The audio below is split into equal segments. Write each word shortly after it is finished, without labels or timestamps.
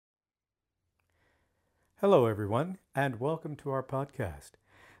Hello, everyone, and welcome to our podcast.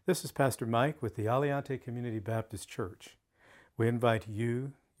 This is Pastor Mike with the Aliante Community Baptist Church. We invite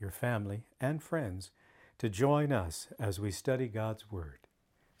you, your family, and friends to join us as we study God's Word.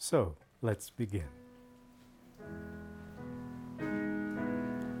 So, let's begin.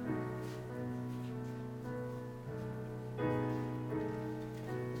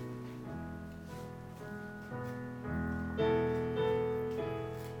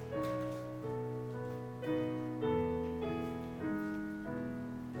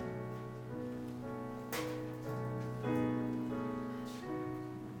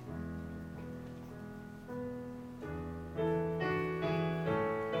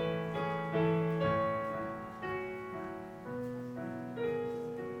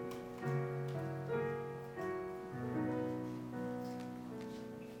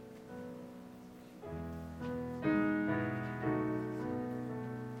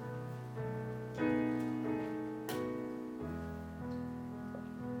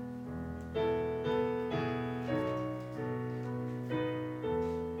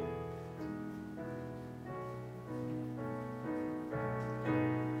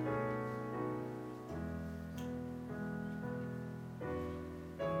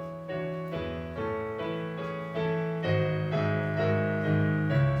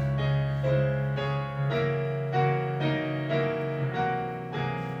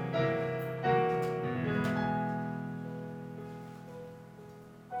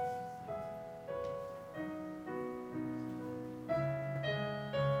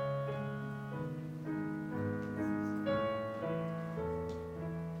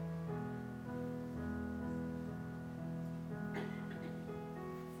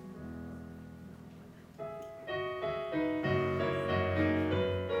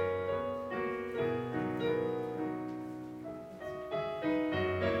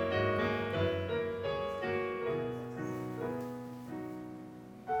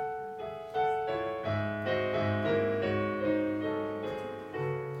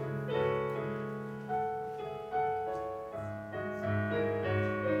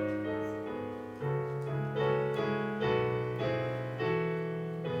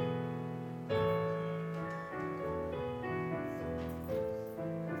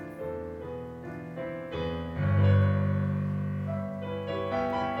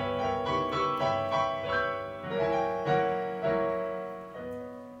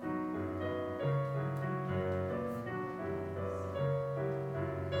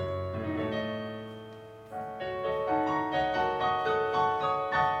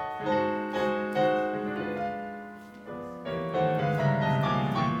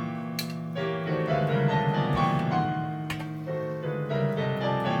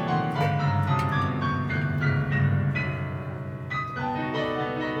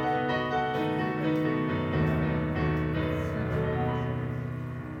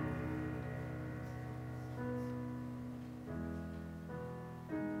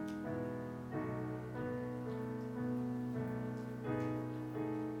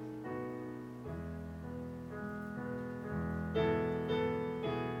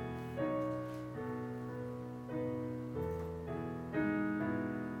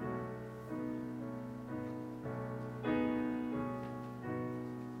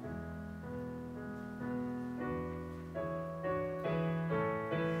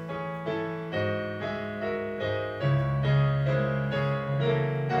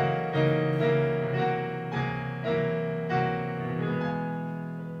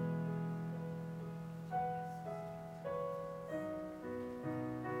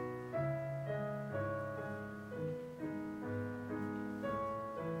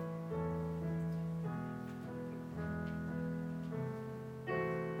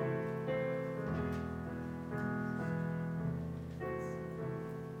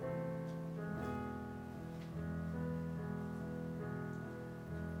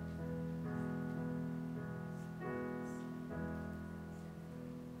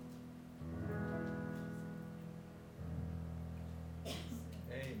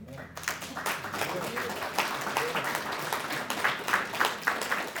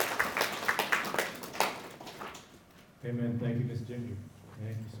 Amen. Thank you, Miss Ginger.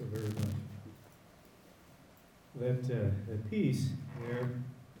 Thank you so very much. That piece there,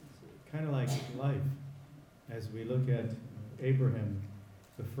 kind of like life, as we look at Abraham,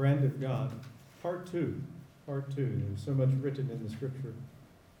 the friend of God, part two. There's so much written in the scripture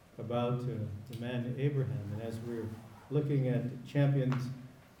about the man Abraham, and as we're looking at champions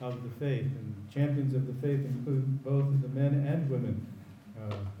of the faith, and champions of the faith include both the men and women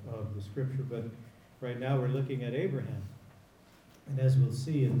of the scripture, but right now we're looking at Abraham. And as we'll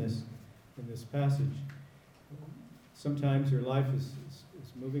see in this passage, sometimes your life is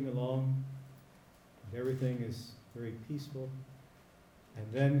moving along, and everything is very peaceful, and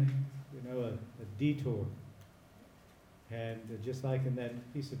then, a detour. And just like in that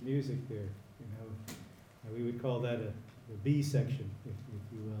piece of music there, we would call that the B section, if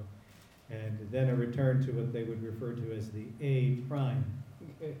you will. And then a return to what they would refer to as the A prime,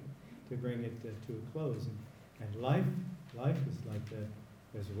 to bring it to a close. And life is like that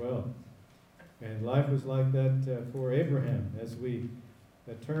as well. And life was like that for Abraham. As we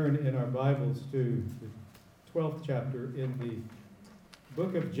turn in our Bibles to the 12th chapter in the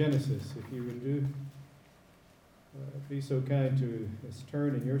book of Genesis, if you would be so kind to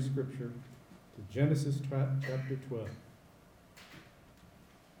turn in your scripture to Genesis chapter 12.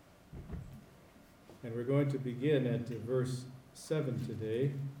 And we're going to begin at verse 7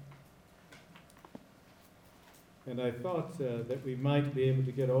 today. And I thought that we might be able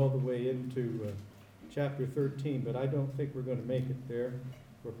to get all the way into chapter 13, but I don't think we're going to make it there.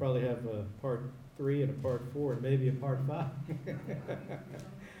 We'll probably have a part 3 and a part 4 and maybe a part 5.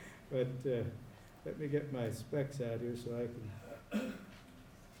 But let me get my specs out here so I can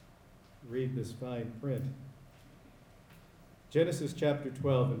read this fine print. Genesis chapter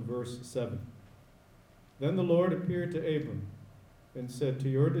 12 and verse 7. Then the Lord appeared to Abram and said, "To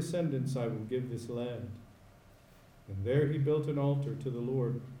your descendants I will give this land." And there he built an altar to the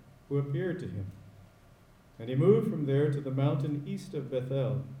Lord who appeared to him. And he moved from there to the mountain east of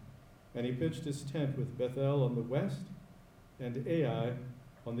Bethel, and he pitched his tent with Bethel on the west and Ai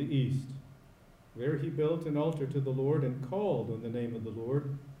on the east. There he built an altar to the Lord and called on the name of the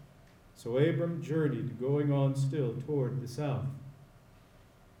Lord. So Abram journeyed, going on still toward the south.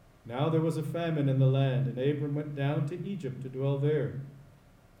 Now there was a famine in the land, and Abram went down to Egypt to dwell there,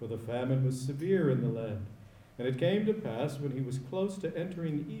 for the famine was severe in the land. And it came to pass, when he was close to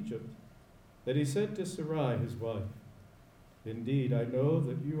entering Egypt, that he said to Sarai his wife, "Indeed, I know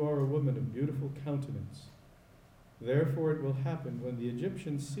that you are a woman of beautiful countenance. Therefore it will happen, when the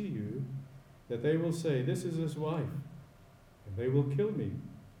Egyptians see you, that they will say, 'This is his wife,' and they will kill me,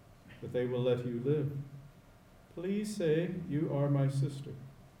 but they will let you live. Please say, 'You are my sister,'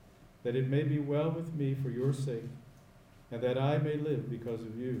 that it may be well with me for your sake, and that I may live because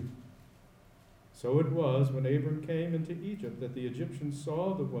of you." So it was, when Abram came into Egypt, that the Egyptians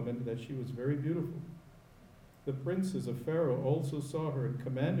saw the woman, that she was very beautiful. The princes of Pharaoh also saw her and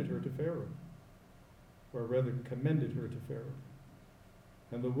commended her to Pharaoh.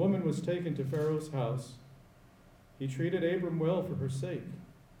 And the woman was taken to Pharaoh's house. He treated Abram well for her sake.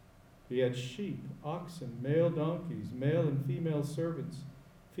 He had sheep, oxen, male donkeys, male and female servants,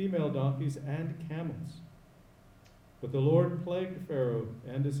 female donkeys, and camels. But the Lord plagued Pharaoh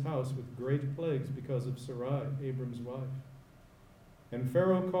and his house with great plagues because of Sarai, Abram's wife. And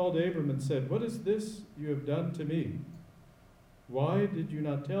Pharaoh called Abram and said, "What is this you have done to me? Why did you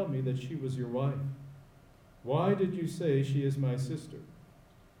not tell me that she was your wife? Why did you say, 'She is my sister'?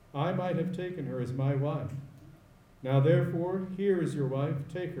 I might have taken her as my wife. Now therefore, here is your wife,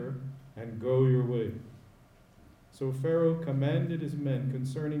 take her, and go your way." So Pharaoh commanded his men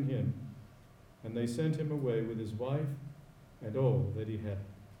concerning him, and they sent him away with his wife and all that he had.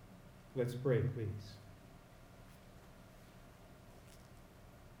 Let's pray, please.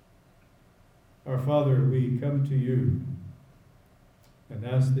 Our Father, we come to you and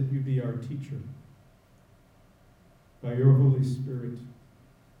ask that you be our teacher by your Holy Spirit,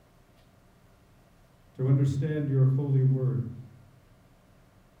 to understand your holy word.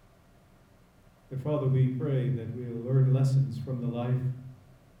 And Father, we pray that we'll learn lessons from the life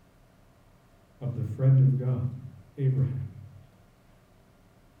of the friend of God, Abraham,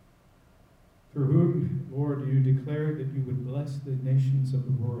 through whom, Lord, you declared that you would bless the nations of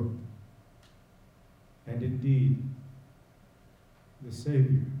the world. And indeed, the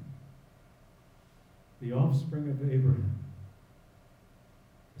Savior, the offspring of Abraham,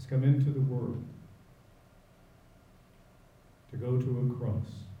 has come into the world to go to a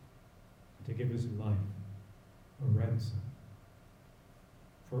cross, to give his life a ransom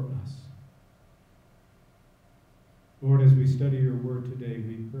for us. Lord, as we study your word today,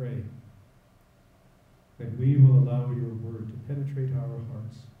 we pray that we will allow your word to penetrate our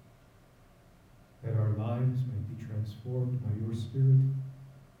hearts, that our lives may be transformed by your Spirit,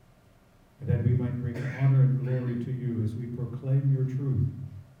 and that we might bring honor and glory to you as we proclaim your truth,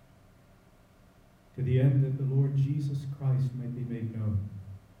 to the end that the Lord Jesus Christ might be made known.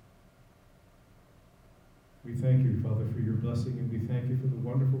 We thank you, Father, for your blessing, and we thank you for the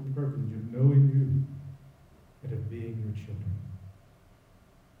wonderful privilege of knowing you and of being your children.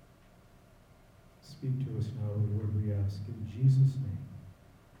 Speak to us now, Lord, we ask in Jesus' name.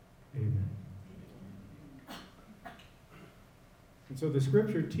 Amen. And so the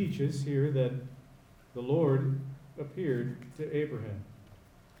scripture teaches here that the Lord appeared to Abraham.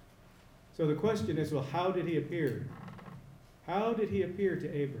 So the question is, well, how did he appear? How did he appear to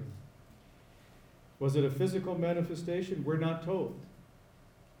Abraham? Was it a physical manifestation? We're not told.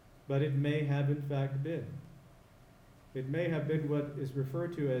 But it may have in fact been. It may have been what is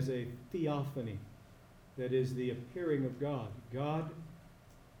referred to as a theophany. That is the appearing of God. God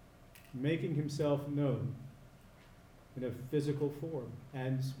making himself known in a physical form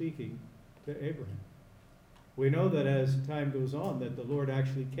and speaking to Abraham. We know that as time goes on that the Lord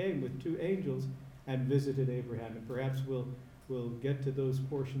actually came with two angels and visited Abraham. And perhaps we'll get to those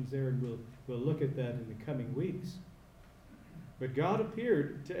portions there and we'll look at that in the coming weeks. But God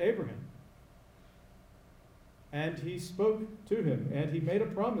appeared to Abraham. And he spoke to him, and he made a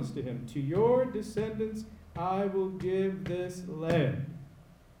promise to him. To your descendants I will give this land.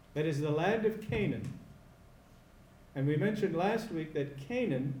 That is the land of Canaan. And we mentioned last week that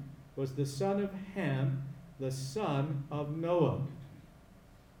Canaan was the son of Ham, the son of Noah.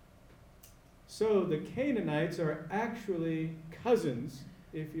 So the Canaanites are actually cousins,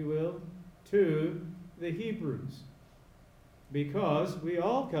 if you will, to the Hebrews. Because we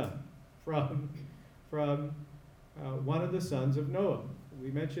all come from one of the sons of Noah. We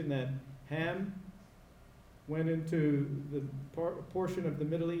mentioned that Ham went into the portion of the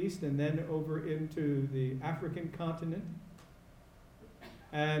Middle East and then over into the African continent.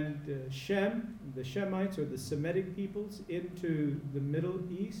 And Shem, the Shemites or the Semitic peoples, into the Middle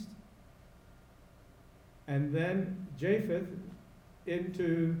East. And then Japheth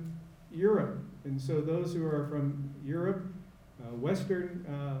into Europe. And so those who are from Europe, Western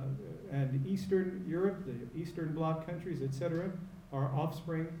and Eastern Europe, the Eastern Bloc countries, etc., are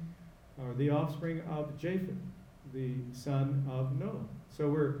the offspring of Japheth, the son of Noah. So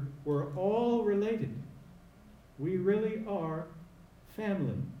we're all related. We really are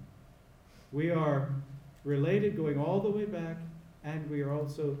family. We are related going all the way back, and we are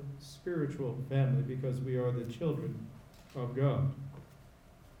also spiritual family because we are the children of God.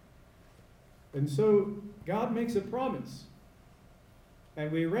 And so God makes a promise. And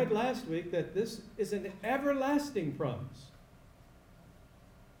we read last week that this is an everlasting promise.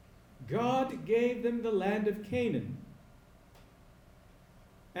 God gave them the land of Canaan.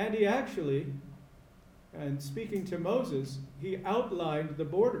 And he actually, and speaking to Moses, he outlined the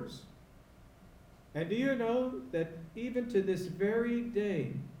borders. And do you know that even to this very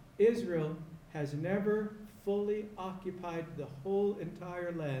day, Israel has never fully occupied the whole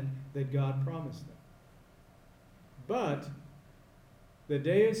entire land that God promised them. But the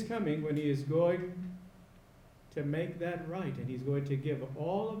day is coming when he is going to make that right, and he's going to give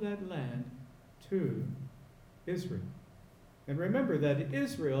all of that land to Israel. And remember that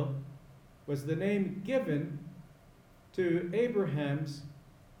Israel was the name given to Abraham's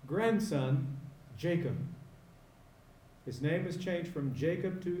grandson, Jacob. His name was changed from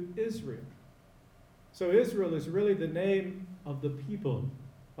Jacob to Israel. So Israel is really the name of the people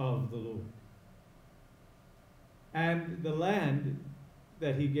of the Lord. And the land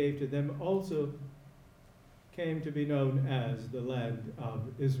that he gave to them also came to be known as the land of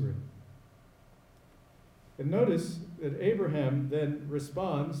Israel. And notice that Abraham then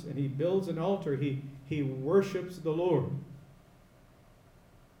responds and he builds an altar. He worships the Lord.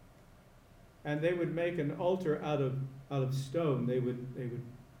 And they would make an altar out of stone. They would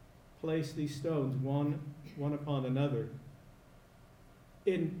place these stones one upon another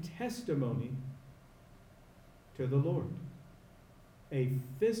in testimony to the Lord. A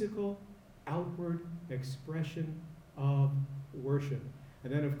physical, outward expression of worship.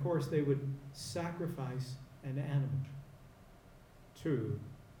 And then, of course, they would sacrifice an animal to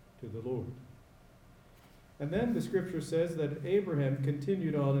the Lord. And then the scripture says that Abraham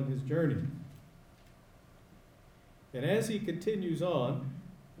continued on in his journey. And as he continues on,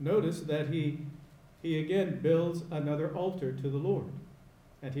 notice that he again builds another altar to the Lord.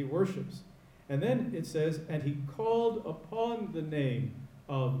 And he worships. And then it says, and he called upon the name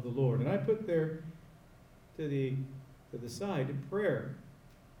of the Lord. And I put there to the side prayer.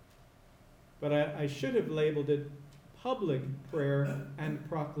 But I should have labeled it public prayer and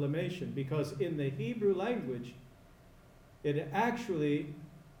proclamation, because in the Hebrew language, it actually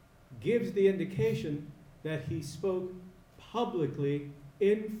gives the indication that he spoke publicly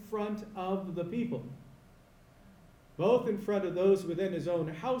in front of the people, both in front of those within his own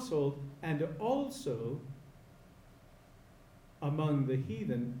household and also among the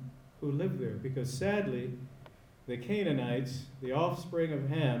heathen who lived there. Because sadly, the Canaanites, the offspring of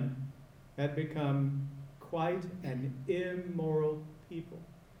Ham, had become quite an immoral people.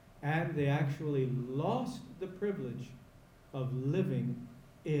 And they actually lost the privilege of living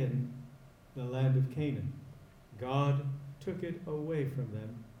in the land of Canaan. God took it away from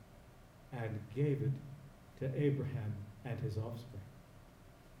them and gave it to Abraham and his offspring.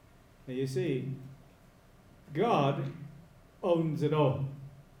 Now you see, God owns it all.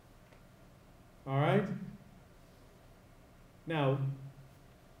 All right? Now,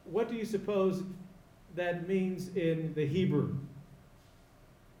 what do you suppose that means in the Hebrew?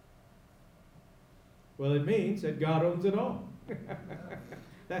 Well, it means that God owns it all.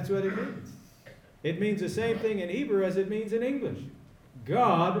 That's what it means. It means the same thing in Hebrew as it means in English.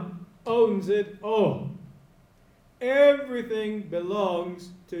 God owns it all. Everything belongs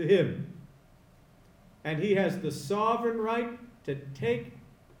to him. And he has the sovereign right to take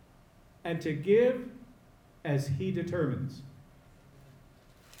and to give as he determines.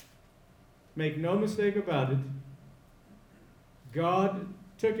 Make no mistake about it, God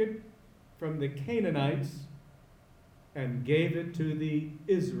took it from the Canaanites and gave it to the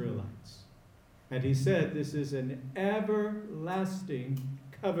Israelites. And he said this is an everlasting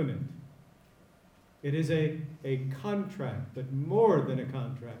covenant. It is a contract, but more than a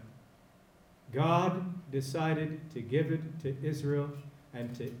contract. God decided to give it to Israel,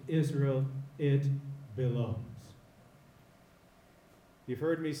 and to Israel it belongs. You've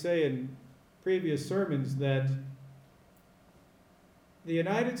heard me say in previous sermons that the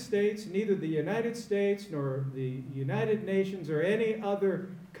United States, neither the United States nor the United Nations or any other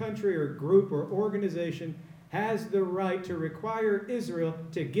country or group or organization has the right to require Israel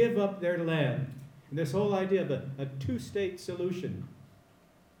to give up their land. And this whole idea of a two-state solution.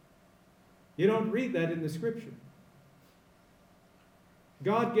 You don't read that in the Scripture.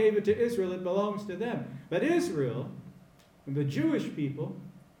 God gave it to Israel, it belongs to them. But Israel, and the Jewish people,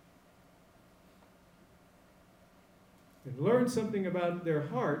 and learned something about their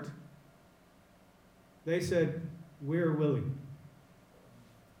heart. They said, we're willing.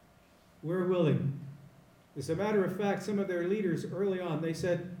 We're willing. As a matter of fact, some of their leaders early on, they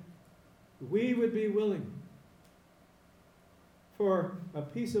said, we would be willing for a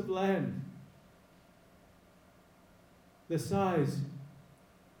piece of land the size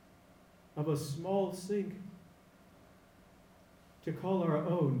of a small sink to call our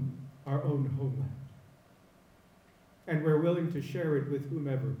own homeland. And we're willing to share it with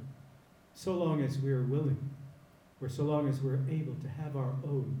whomever, so long as we're willing, or so long as we're able to have our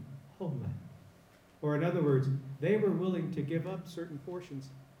own homeland. Or in other words, they were willing to give up certain portions,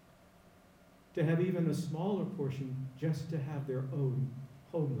 to have even a smaller portion, just to have their own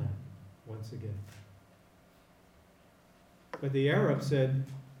homeland once again. But the Arabs said,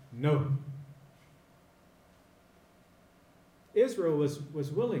 no. Israel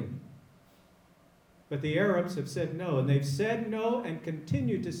was willing. But the Arabs have said no, and they've said no and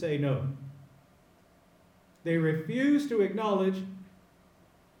continue to say no. They refuse to acknowledge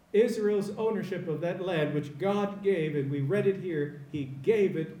Israel's ownership of that land, which God gave, and we read it here, he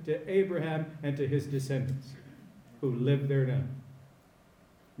gave it to Abraham and to his descendants who live there now.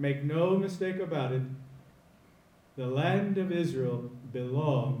 Make no mistake about it, the land of Israel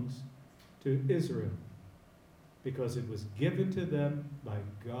belongs to Israel because it was given to them by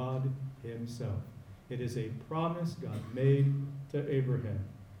God himself. It is a promise God made to Abraham.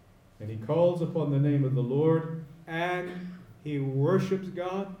 And he calls upon the name of the Lord, and he worships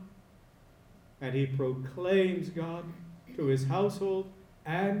God, and he proclaims God to his household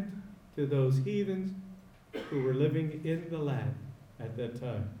and to those heathens who were living in the land at that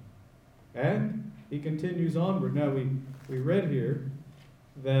time. And he continues onward. Now we read here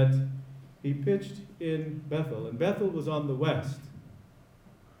that he pitched in Bethel, and Bethel was on the west,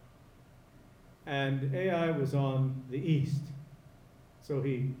 and Ai was on the east. So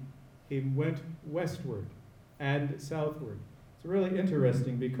he went westward and southward. It's really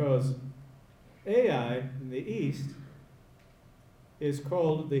interesting because Ai in the east is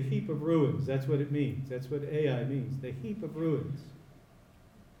called the heap of ruins. That's what it means. That's what Ai means, the heap of ruins.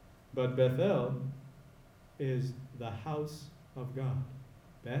 But Bethel is the house of God.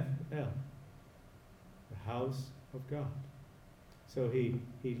 Bethel, the house of God. So he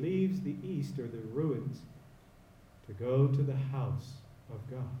leaves the east, or the ruins, to go to the house of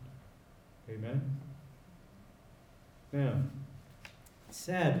God. Amen? Now,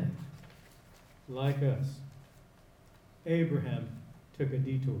 sadly, like us, Abraham took a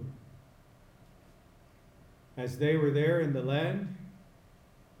detour. As they were there in the land,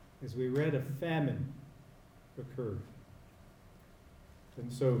 as we read, a famine occurred.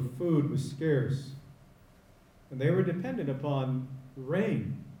 And so food was scarce. And they were dependent upon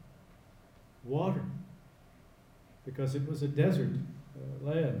rain, water, because it was a desert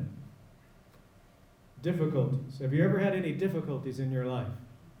land. difficulties. Have you ever had any difficulties in your life?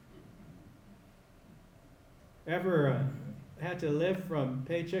 Ever had to live from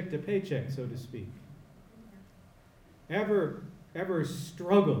paycheck to paycheck, so to speak? Ever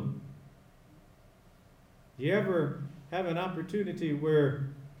struggle? Do you ever have an opportunity where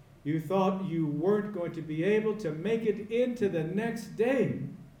you thought you weren't going to be able to make it into the next day?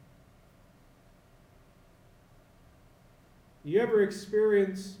 You ever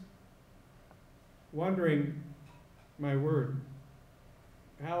experience wondering, my word,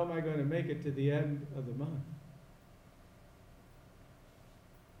 how am I going to make it to the end of the month?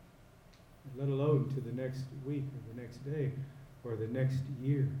 Let alone to the next week or the next day or the next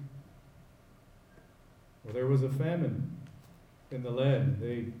year. Well, there was a famine in the land.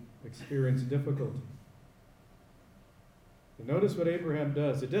 They experienced difficulty. And notice what Abraham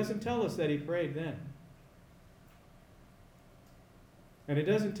does. It doesn't tell us that he prayed then. And it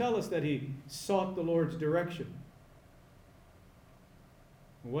doesn't tell us that he sought the Lord's direction.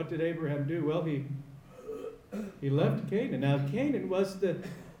 And what did Abraham do? Well, he left Canaan. Now, Canaan was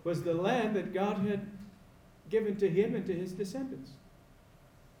the land that God had given to him and to his descendants.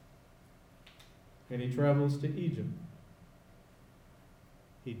 And he travels to Egypt.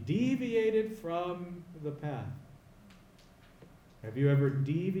 He deviated from the path. Have you ever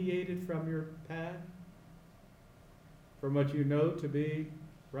deviated from your path? From what you know to be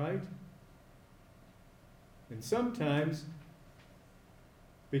right? And sometimes,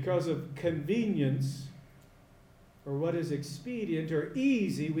 because of convenience, or what is expedient or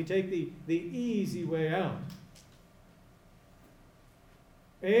easy, we take the easy way out.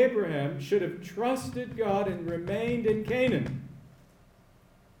 Abraham should have trusted God and remained in Canaan.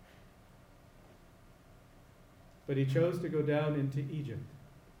 But he chose to go down into Egypt.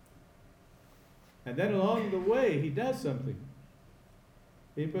 And then along the way, he does something.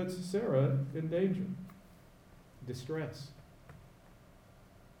 He puts Sarah in danger, distress.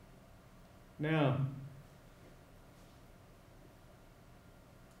 Now,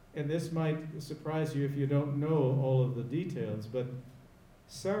 and this might surprise you if you don't know all of the details, but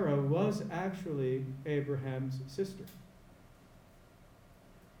Sarah was actually Abraham's sister.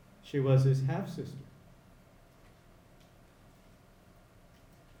 She was his half-sister.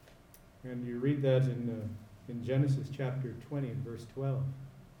 And you read that in Genesis chapter 20 and verse 12.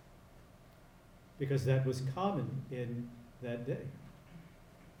 Because that was common in that day.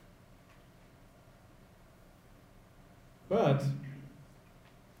 But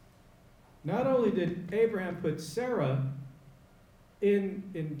not only did Abraham put Sarah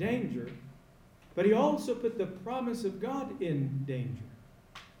in danger, but he also put the promise of God in danger.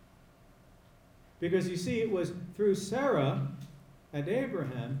 Because you see, it was through Sarah and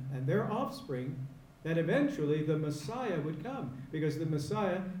Abraham and their offspring that eventually the Messiah would come, because the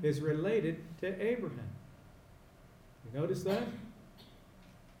Messiah is related to Abraham. You notice that?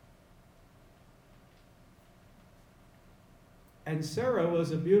 And Sarah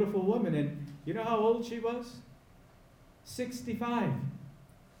was a beautiful woman, and you know how old she was? 65.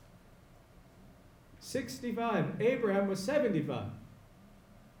 65. Abraham was 75.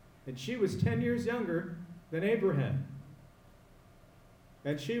 And she was 10 years younger than Abraham.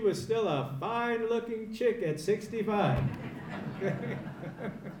 And she was still a fine-looking chick at 65.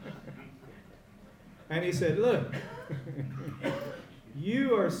 And he said, look,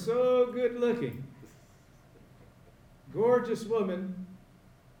 you are so good-looking, gorgeous woman,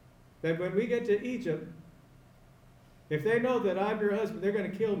 that when we get to Egypt, if they know that I'm your husband, they're going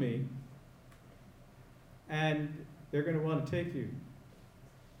to kill me, and they're going to want to take you.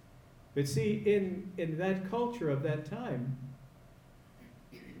 But see, in that culture of that time,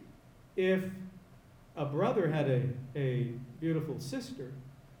 if a brother had a beautiful sister,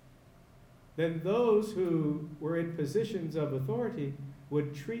 then those who were in positions of authority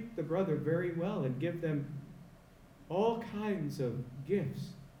would treat the brother very well and give them all kinds of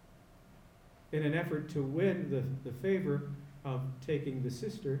gifts in an effort to win the favor of taking the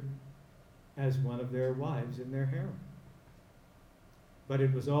sister as one of their wives in their harem. But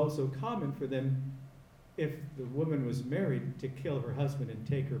it was also common for them, if the woman was married, to kill her husband and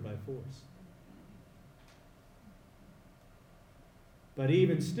take her by force. But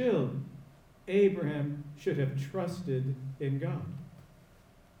even still, Abraham should have trusted in God,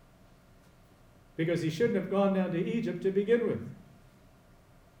 because he shouldn't have gone down to Egypt to begin with.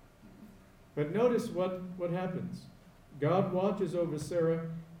 But notice what happens. God watches over Sarah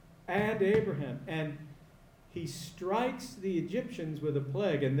and Abraham, and he strikes the Egyptians with a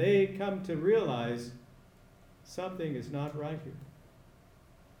plague, and they come to realize something is not right here.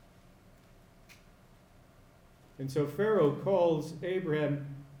 And so Pharaoh calls Abraham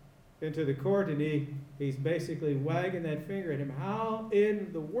into the court, and he's basically wagging that finger at him. How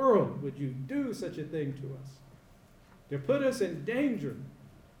in the world would you do such a thing to us? To put us in danger.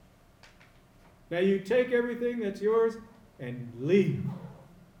 Now you take everything that's yours and leave.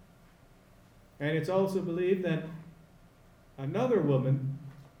 And it's also believed that another woman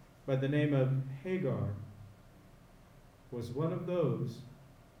by the name of Hagar was one of those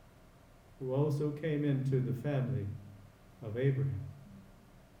who also came into the family of Abraham.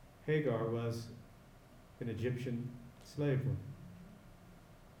 Hagar was an Egyptian slave woman.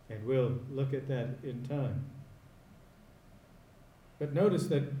 And we'll look at that in time. But notice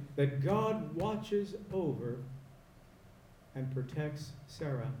that God watches over and protects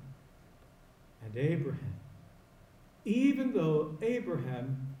Sarah and Abraham, even though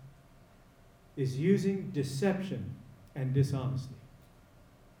Abraham is using deception and dishonesty.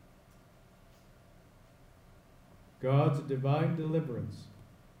 God's divine deliverance.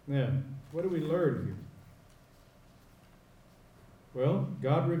 Now, what do we learn here? Well,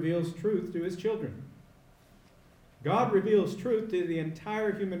 God reveals truth to his children. God reveals truth to the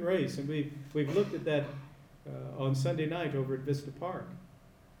entire human race, and we've looked at that on Sunday night over at Vista Park.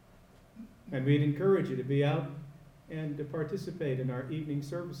 And we'd encourage you to be out and to participate in our evening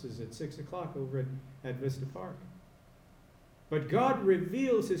services at 6 o'clock over at Vista Park. But God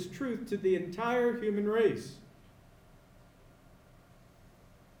reveals his truth to the entire human race.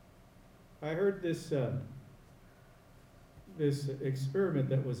 I heard this experiment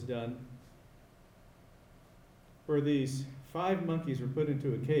that was done where these 5 monkeys were put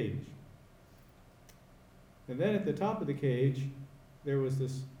into a cage. And then at the top of the cage, there was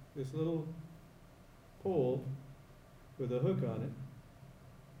this little pole with a hook on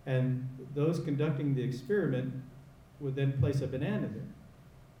it. And those conducting the experiment would then place a banana there.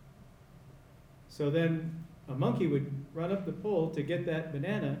 So then a monkey would run up the pole to get that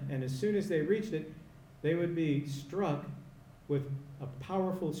banana, and as soon as they reached it, they would be struck with a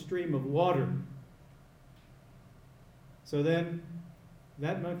powerful stream of water. So then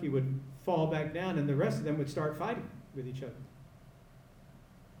that monkey would fall back down, and the rest of them would start fighting with each other.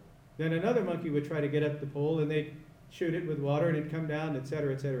 Then another monkey would try to get up the pole, and they'd shoot it with water, and it'd come down,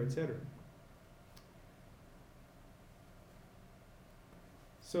 etc., etc., etc.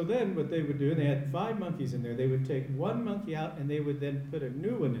 So then what they would do, and they had 5 monkeys in there, they would take one monkey out, and they would then put a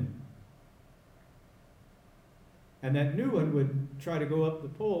new one in. And that new one would try to go up the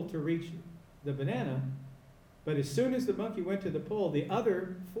pole to reach the banana, but as soon as the monkey went to the pole, the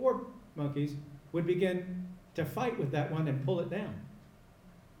other 4 monkeys would begin to fight with that one and pull it down.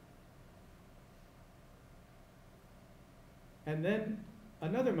 And then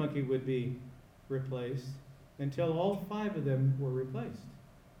another monkey would be replaced until all 5 of them were replaced.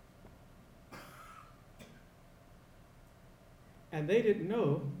 And they didn't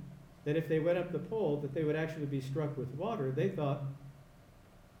know that if they went up the pole that they would actually be struck with water. They thought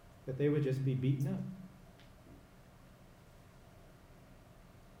that they would just be beaten up.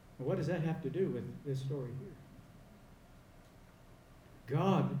 Well, what does that have to do with this story here?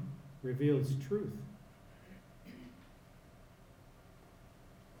 God reveals truth.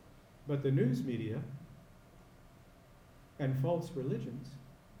 But the news media and false religions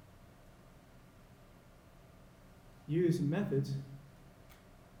use methods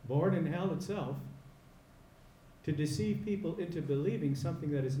born in hell itself to deceive people into believing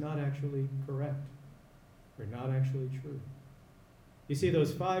something that is not actually correct or not actually true. You see,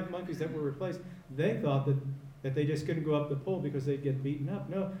 those 5 monkeys that were replaced, they thought that they just couldn't go up the pole because they'd get beaten up.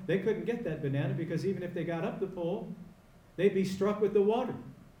 No, they couldn't get that banana because even if they got up the pole, they'd be struck with the water.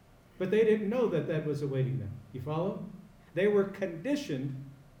 But they didn't know that that was awaiting them. You follow? They were conditioned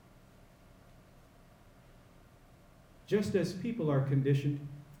just as people are conditioned.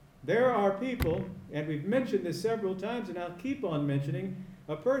 There are people, and we've mentioned this several times, and I'll keep on mentioning,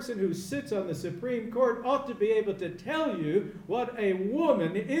 a person who sits on the Supreme Court ought to be able to tell you what a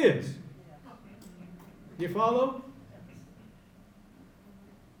woman is. You follow?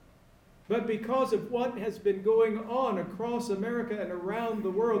 But because of what has been going on across America and around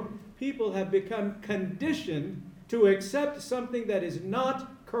the world, people have become conditioned to accept something that is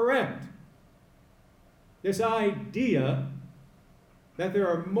not correct. This idea that there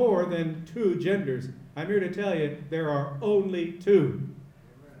are more than 2 genders. I'm here to tell you there are only 2,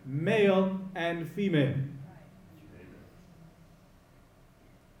 male and female.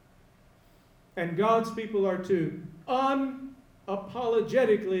 And God's people are to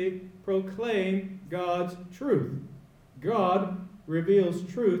unapologetically proclaim God's truth. God reveals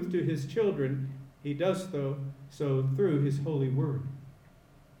truth to his children. He does so through his holy word.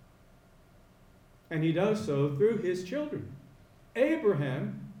 And he does so through his children.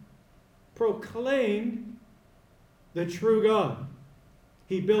 Abraham proclaimed the true God.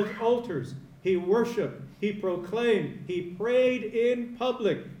 He built altars. He worshiped. He proclaimed. He prayed in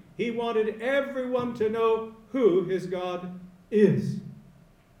public. He wanted everyone to know who his God is.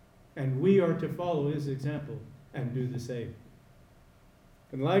 And we are to follow his example and do the same.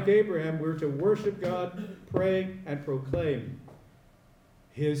 And like Abraham, we're to worship God, pray, and proclaim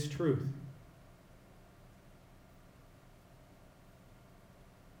his truth.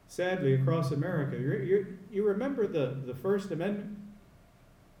 Sadly, across America, you remember the First Amendment?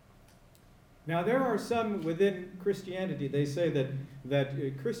 Now, there are some within Christianity, they say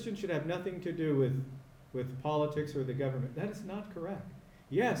that Christians should have nothing to do with politics or the government. That is not correct.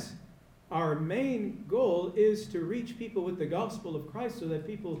 Yes, our main goal is to reach people with the gospel of Christ so that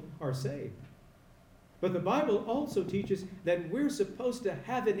people are saved. But the Bible also teaches that we're supposed to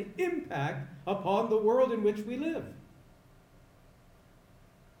have an impact upon the world in which we live.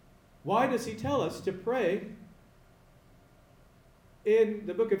 Why does he tell us to pray in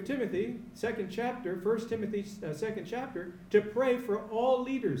the book of Timothy, 2nd chapter, 1 Timothy, 2nd chapter, to pray for all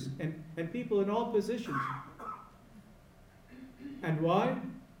leaders and people in all positions? And why?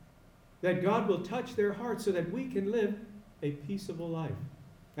 That God will touch their hearts so that we can live a peaceable life.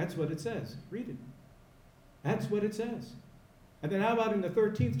 That's what it says. Read it. That's what it says. And then how about in the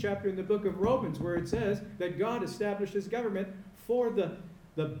 13th chapter in the book of Romans, where it says that God established his government for the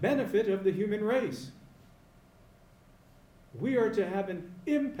benefit of the human race? We are to have an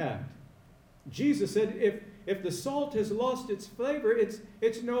impact. Jesus said, if the salt has lost its flavor,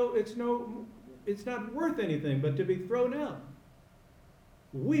 it's not worth anything but to be thrown out.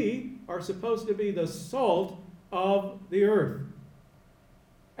 We are supposed to be the salt of the earth.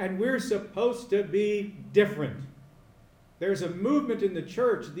 And we're supposed to be different. There's a movement in the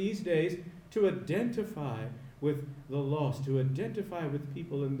church these days to identify with the lost, to identify with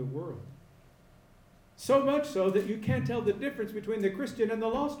people in the world. So much so that you can't tell the difference between the Christian and the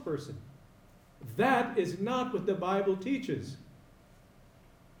lost person. That is not what the Bible teaches.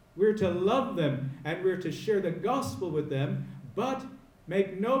 We're to love them and we're to share the gospel with them, but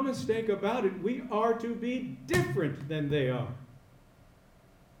make no mistake about it, we are to be different than they are.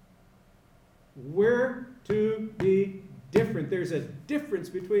 We're to be different. There's a difference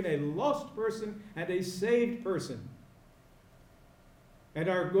between a lost person and a saved person. And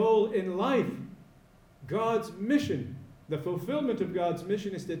our goal in life, God's mission, the fulfillment of God's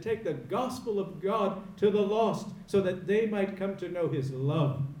mission, is to take the gospel of God to the lost so that they might come to know his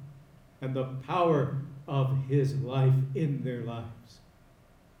love and the power of his life in their lives.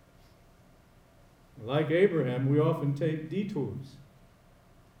 Like Abraham, we often take detours.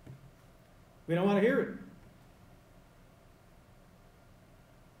 We don't want to hear it.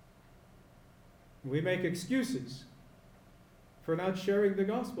 We make excuses for not sharing the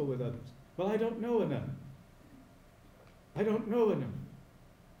gospel with others. Well, I don't know enough. I don't know enough.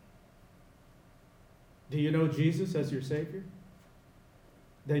 Do you know Jesus as your Savior?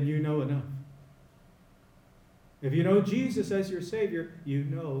 Then you know enough. If you know Jesus as your Savior, you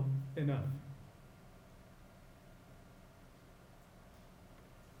know enough.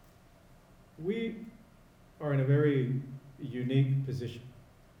 We are in a very unique position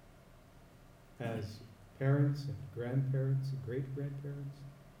as parents and grandparents and great-grandparents.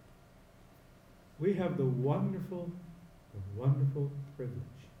 We have the wonderful privilege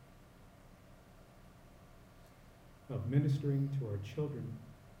of ministering to our children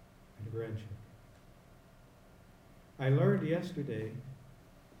and grandchildren. I learned yesterday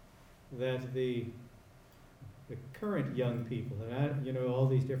that the current young people, and all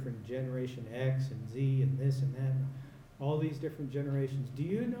these different Generation X and Z and this and that, all these different generations, do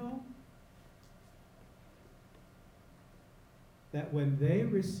you know that when they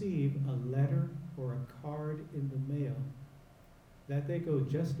receive a letter or a card in the mail, that they go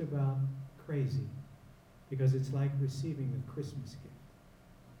just about crazy because it's like receiving a Christmas gift?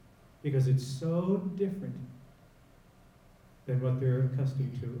 Because it's so different than what they're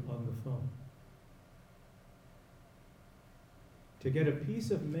accustomed to on the phone. To get a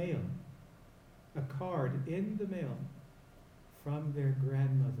piece of mail, a card in the mail from their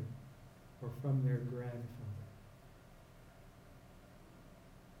grandmother or from their grandfather.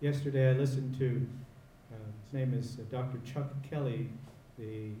 Yesterday I listened to, his name is Dr. Chuck Kelly,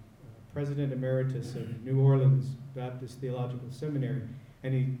 the President Emeritus of New Orleans Baptist Theological Seminary,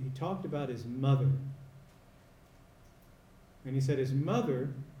 and he talked about his mother. And he said his mother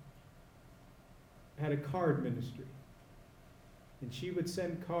had a card ministry. And she would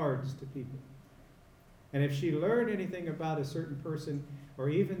send cards to people. And if she learned anything about a certain person or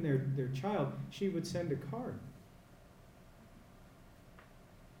even their child, she would send a card.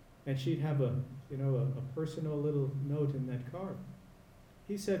 And she'd have a personal little note in that card.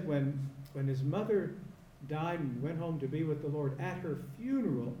 He said when his mother died and went home to be with the Lord, at her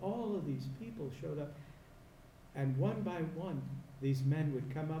funeral, all of these people showed up. And one by one, these men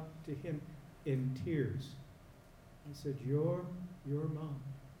would come up to him in tears and said, "You're your mom.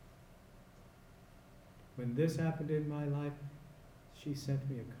 When this happened in my life, she sent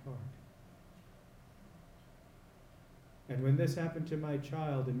me a card. And when this happened to my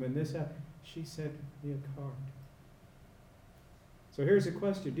child, and when this happened, she sent me a card." So here's a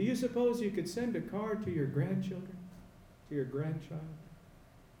question. Do you suppose you could send a card to your grandchildren, to your grandchild,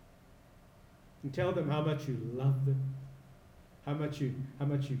 and tell them how much you love them, how much you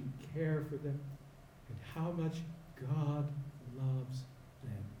care for them, and how much God loves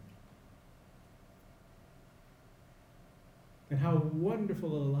them? And how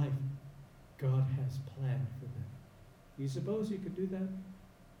wonderful a life God has planned for them. Do you suppose you could do that?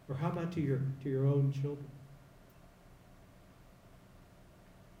 Or how about to your own children?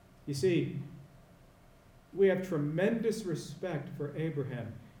 You see, we have tremendous respect for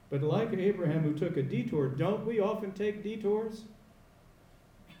Abraham. But like Abraham who took a detour, don't we often take detours?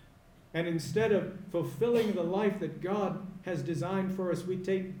 And instead of fulfilling the life that God has designed for us, we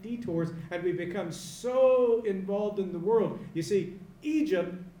take detours and we become so involved in the world. You see,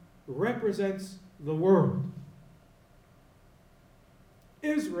 Egypt represents the world.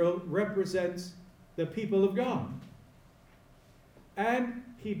 Israel represents the people of God. And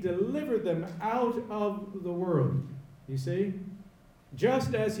he delivered them out of the world. You see?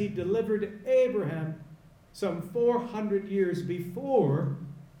 Just as he delivered Abraham some 400 years before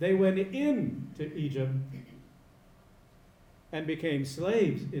they went into Egypt and became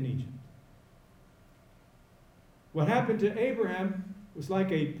slaves in Egypt. What happened to Abraham was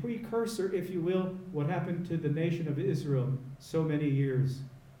like a precursor, if you will, what happened to the nation of Israel so many years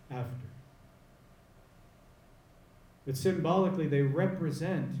after. But symbolically, they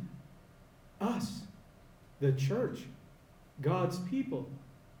represent us, the church, God's people,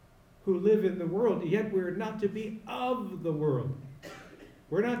 who live in the world, yet we're not to be of the world.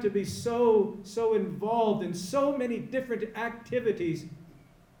 We're not to be so involved in so many different activities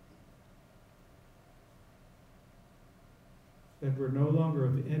that we're no longer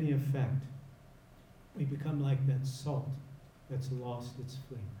of any effect. We become like that salt that's lost its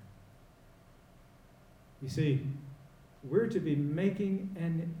flavor. You see, we're to be making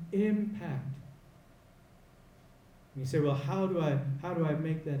an impact. And you say, well, how do I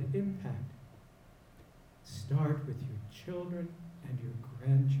make that impact? Start with your children and your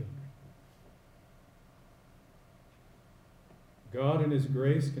grandchildren. God in his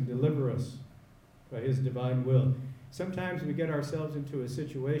grace can deliver us by his divine will. Sometimes we get ourselves into a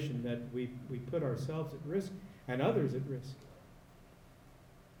situation that we put ourselves at risk and others at risk.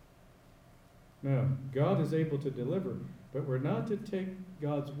 No, God is able to deliver, but we're not to take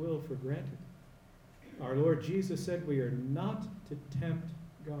God's will for granted. Our Lord Jesus said we are not to tempt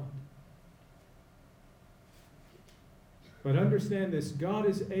God. But understand this, God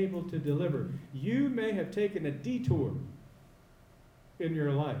is able to deliver. You may have taken a detour in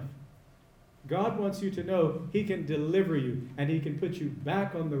your life. God wants you to know he can deliver you and he can put you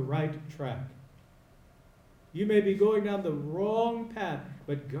back on the right track. You may be going down the wrong path,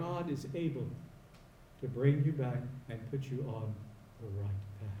 but God is able to bring you back and put you on the right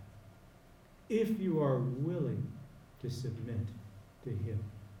path, if you are willing to submit to him.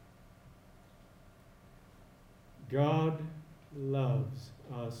 God loves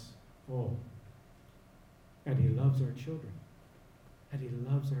us all. And he loves our children. And he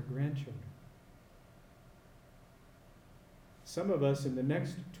loves our grandchildren. Some of us in the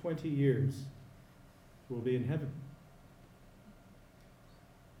next 20 years will be in heaven.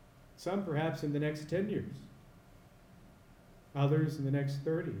 Some perhaps in the next 10 years. Others in the next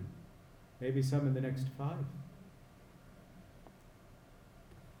 30. Maybe some in the next 5.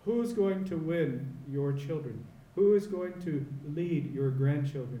 Who's going to win your children? Who is going to lead your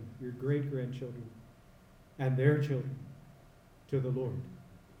grandchildren, your great-grandchildren, and their children to the Lord?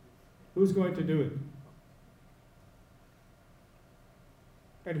 Who's going to do it?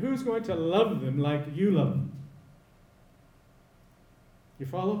 And who's going to love them like you love them? You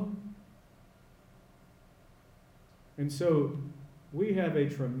follow? And so we have a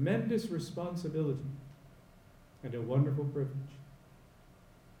tremendous responsibility and a wonderful privilege.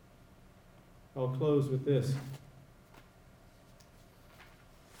 I'll close with this.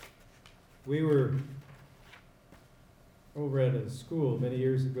 We were over at a school many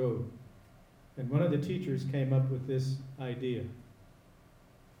years ago, and one of the teachers came up with this idea.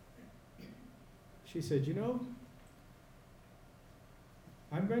 She said,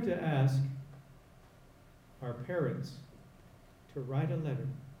 I'm going to ask our parents to write a letter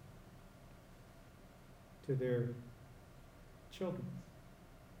to their children.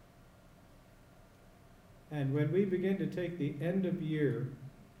 And when we begin to take the end of year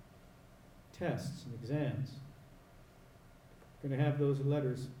tests and exams, we're going to have those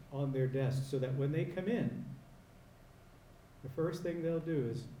letters on their desks so that when they come in, the first thing they'll do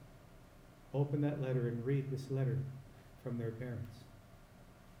is open that letter and read this letter from their parents,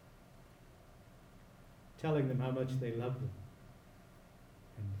 telling them how much they love them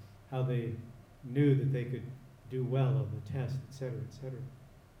and how they knew that they could do well on the test, etc., etc.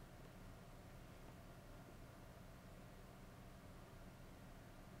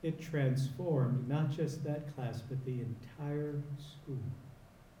 It transformed not just that class, but the entire school.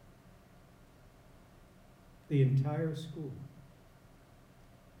 The entire school.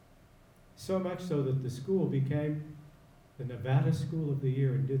 So much so that the school became the Nevada School of the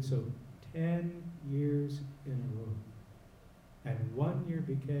Year and did so 10 years in a row. And 1 year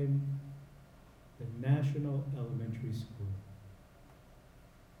became the National Elementary School.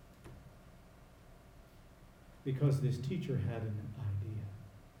 Because this teacher had an idea.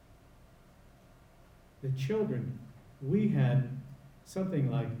 The children, we had something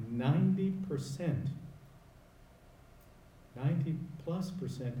like 90%,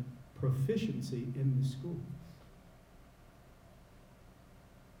 90+% proficiency in the school.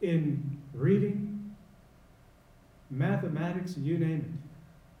 In reading, mathematics, you name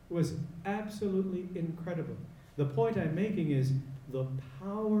it. It was absolutely incredible. The point I'm making is the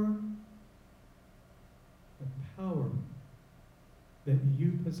power that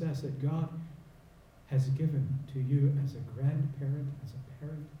you possess, that God has given to you as a grandparent, as a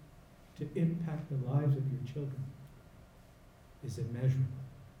parent, to impact the lives of your children is immeasurable.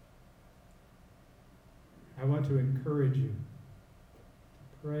 I want to encourage you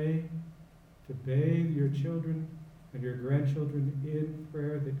to pray, to bathe your children and your grandchildren in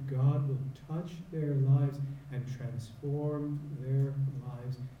prayer that God will touch their lives and transform their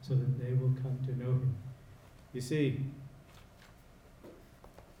lives so that they will come to know Him. You see,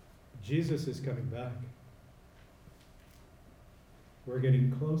 Jesus is coming back. We're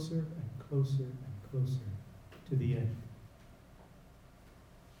getting closer and closer and closer to the end.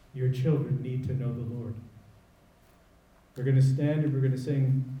 Your children need to know the Lord. We're going to stand and we're going to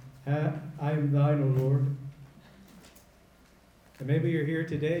sing, I am thine, O Lord. And maybe you're here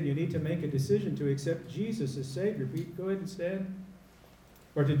today and you need to make a decision to accept Jesus as Savior. Go ahead and stand.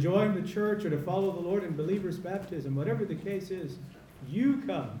 Or to join the church or to follow the Lord in believer's baptism. Whatever the case is, you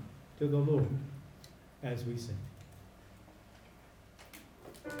come to the Lord as we sing.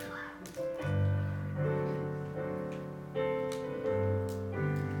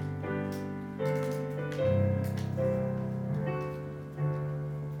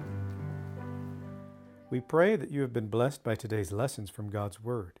 We pray that you have been blessed by today's lessons from God's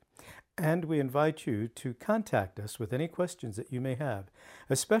Word. And we invite you to contact us with any questions that you may have,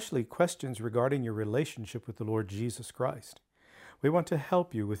 especially questions regarding your relationship with the Lord Jesus Christ. We want to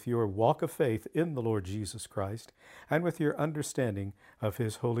help you with your walk of faith in the Lord Jesus Christ and with your understanding of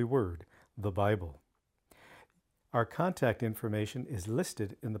His holy word, the Bible. Our contact information is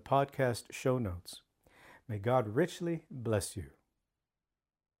listed in the podcast show notes. May God richly bless you.